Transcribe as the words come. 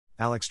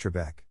Alex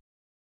Trebek.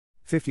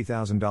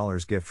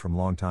 $50,000 gift from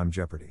longtime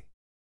Jeopardy!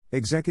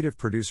 Executive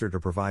producer to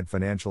provide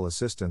financial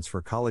assistance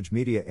for college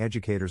media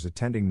educators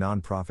attending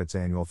nonprofit's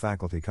annual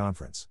faculty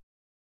conference.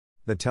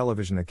 The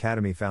Television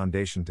Academy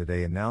Foundation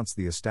today announced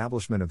the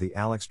establishment of the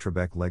Alex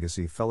Trebek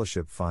Legacy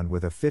Fellowship Fund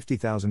with a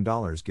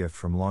 $50,000 gift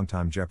from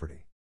longtime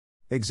Jeopardy!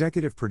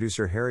 Executive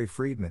producer Harry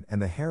Friedman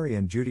and the Harry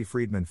and Judy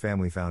Friedman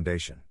Family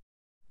Foundation.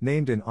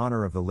 Named in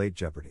honor of the late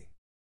Jeopardy!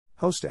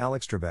 Host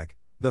Alex Trebek,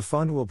 the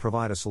fund will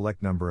provide a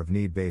select number of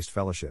need-based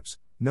fellowships,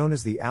 known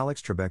as the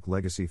Alex Trebek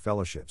Legacy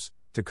Fellowships,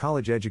 to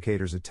college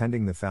educators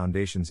attending the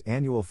Foundation's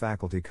annual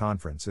faculty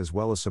conference as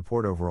well as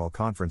support overall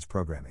conference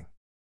programming.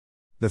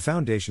 The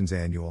Foundation's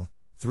annual,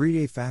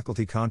 3-day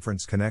faculty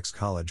conference connects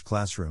college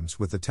classrooms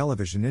with the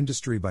television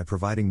industry by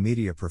providing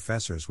media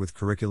professors with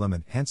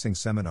curriculum-enhancing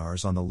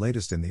seminars on the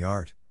latest in the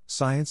art,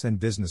 science and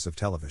business of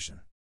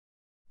television.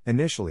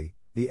 Initially,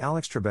 the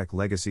Alex Trebek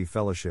Legacy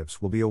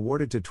Fellowships will be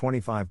awarded to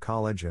 25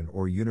 college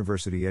and/or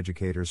university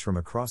educators from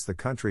across the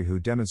country who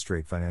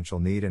demonstrate financial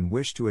need and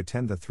wish to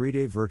attend the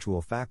 3-day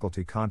virtual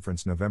faculty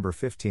conference November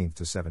 15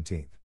 to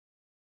 17.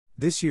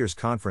 This year's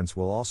conference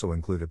will also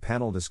include a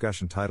panel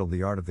discussion titled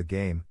The Art of the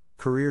Game,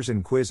 Careers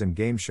in Quiz and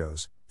Game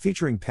Shows,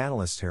 featuring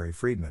panelists Harry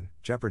Friedman,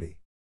 Jeopardy!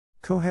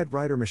 Co-head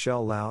writer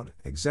Michelle Loud,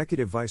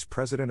 Executive Vice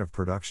President of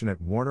Production at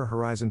Warner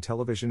Horizon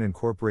Television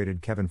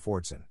Incorporated Kevin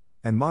Fortson,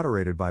 and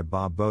moderated by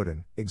Bob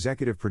Bowden,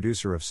 executive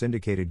producer of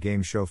syndicated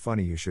game show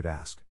Funny You Should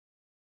Ask.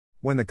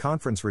 When the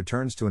conference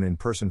returns to an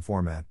in-person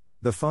format,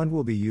 the fund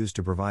will be used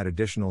to provide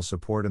additional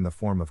support in the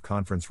form of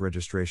conference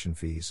registration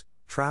fees,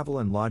 travel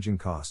and lodging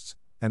costs,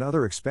 and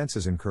other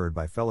expenses incurred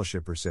by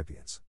fellowship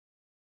recipients.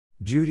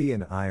 Judy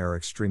and I are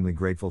extremely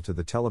grateful to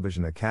the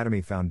Television Academy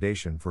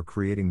Foundation for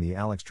creating the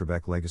Alex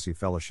Trebek Legacy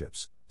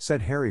Fellowships,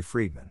 said Harry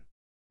Friedman.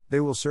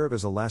 They will serve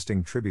as a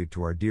lasting tribute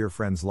to our dear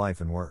friend's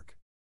life and work.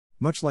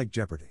 Much like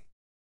Jeopardy!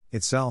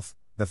 Itself,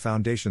 the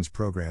Foundation's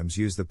programs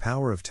use the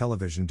power of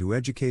television to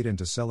educate and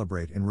to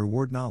celebrate and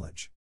reward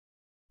knowledge.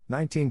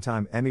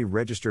 19-time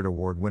Emmy-registered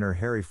award winner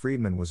Harry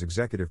Friedman was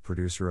executive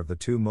producer of the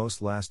two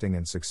most lasting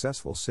and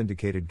successful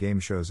syndicated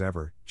game shows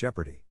ever,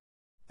 Jeopardy!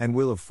 And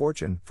Wheel of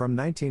Fortune, from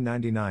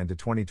 1999 to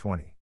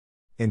 2020.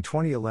 In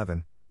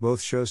 2011,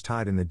 both shows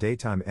tied in the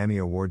Daytime Emmy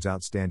Awards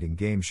Outstanding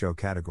Game Show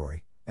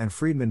category, and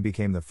Friedman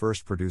became the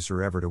first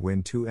producer ever to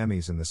win 2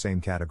 Emmys in the same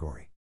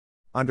category.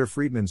 Under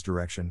Friedman's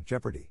direction,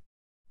 Jeopardy!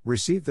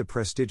 Received the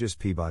prestigious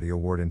Peabody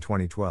Award in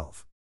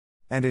 2012.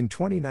 And in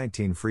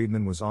 2019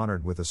 Friedman was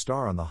honored with a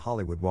star on the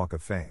Hollywood Walk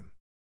of Fame.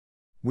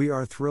 We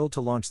are thrilled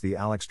to launch the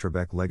Alex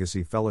Trebek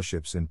Legacy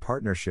Fellowships in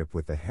partnership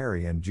with the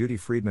Harry and Judy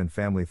Friedman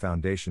Family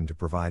Foundation to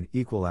provide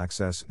equal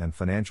access and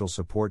financial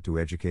support to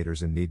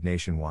educators in need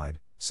nationwide,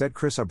 said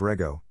Chris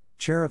Abrego,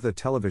 chair of the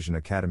Television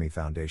Academy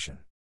Foundation.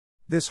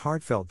 This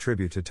heartfelt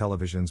tribute to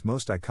television's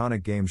most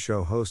iconic game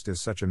show host is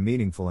such a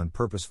meaningful and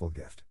purposeful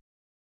gift.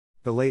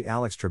 The late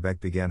Alex Trebek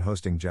began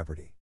hosting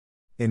Jeopardy!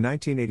 In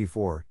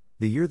 1984,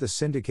 the year the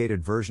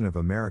syndicated version of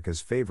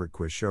America's favorite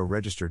quiz show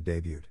registered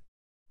debuted.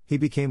 He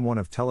became one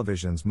of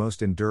television's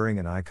most enduring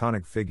and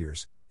iconic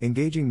figures,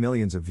 engaging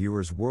millions of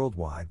viewers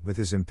worldwide with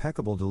his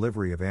impeccable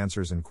delivery of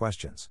answers and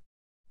questions.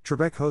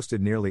 Trebek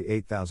hosted nearly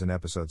 8,000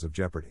 episodes of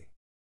Jeopardy!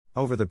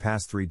 Over the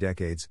past 3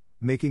 decades,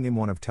 making him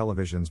one of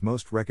television's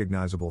most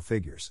recognizable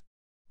figures.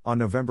 On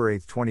November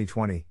 8,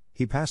 2020,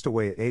 he passed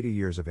away at 80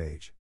 years of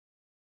age.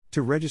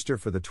 To register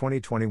for the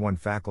 2021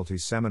 Faculty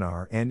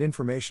Seminar and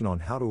information on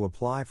how to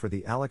apply for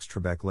the Alex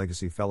Trebek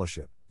Legacy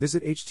Fellowship,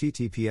 visit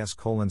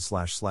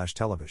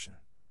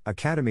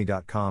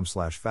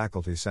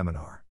https://televisionacademy.com/faculty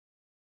seminar.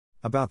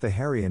 About the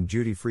Harry and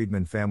Judy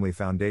Friedman Family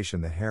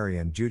Foundation. The Harry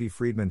and Judy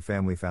Friedman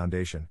Family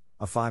Foundation,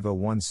 a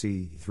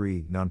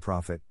 501c3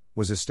 nonprofit,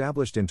 was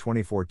established in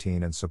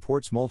 2014 and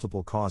supports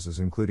multiple causes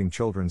including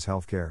children's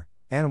healthcare,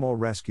 animal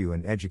rescue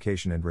and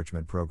education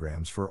enrichment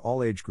programs for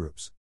all age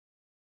groups.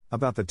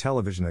 About the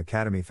Television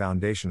Academy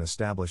Foundation.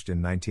 Established in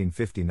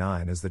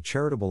 1959 as the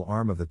charitable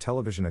arm of the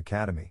Television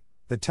Academy,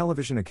 the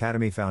Television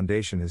Academy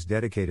Foundation is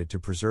dedicated to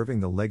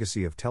preserving the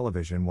legacy of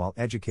television while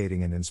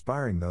educating and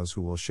inspiring those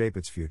who will shape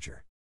its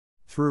future.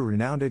 Through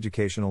renowned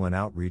educational and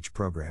outreach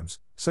programs,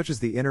 such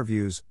as the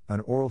Interviews, an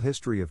Oral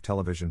History of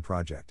Television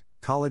project,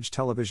 College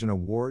Television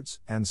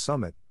Awards and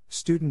Summit,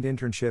 student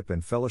internship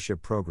and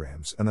fellowship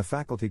programs and the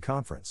Faculty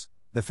Conference,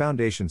 the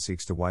Foundation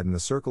seeks to widen the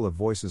circle of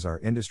voices our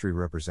industry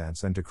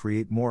represents and to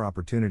create more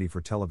opportunity for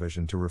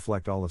television to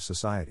reflect all of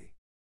society.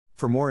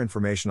 For more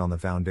information on the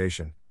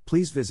Foundation,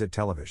 please visit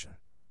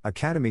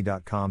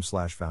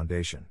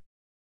televisionacademy.com/foundation.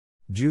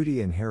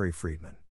 Judy and Harry Friedman.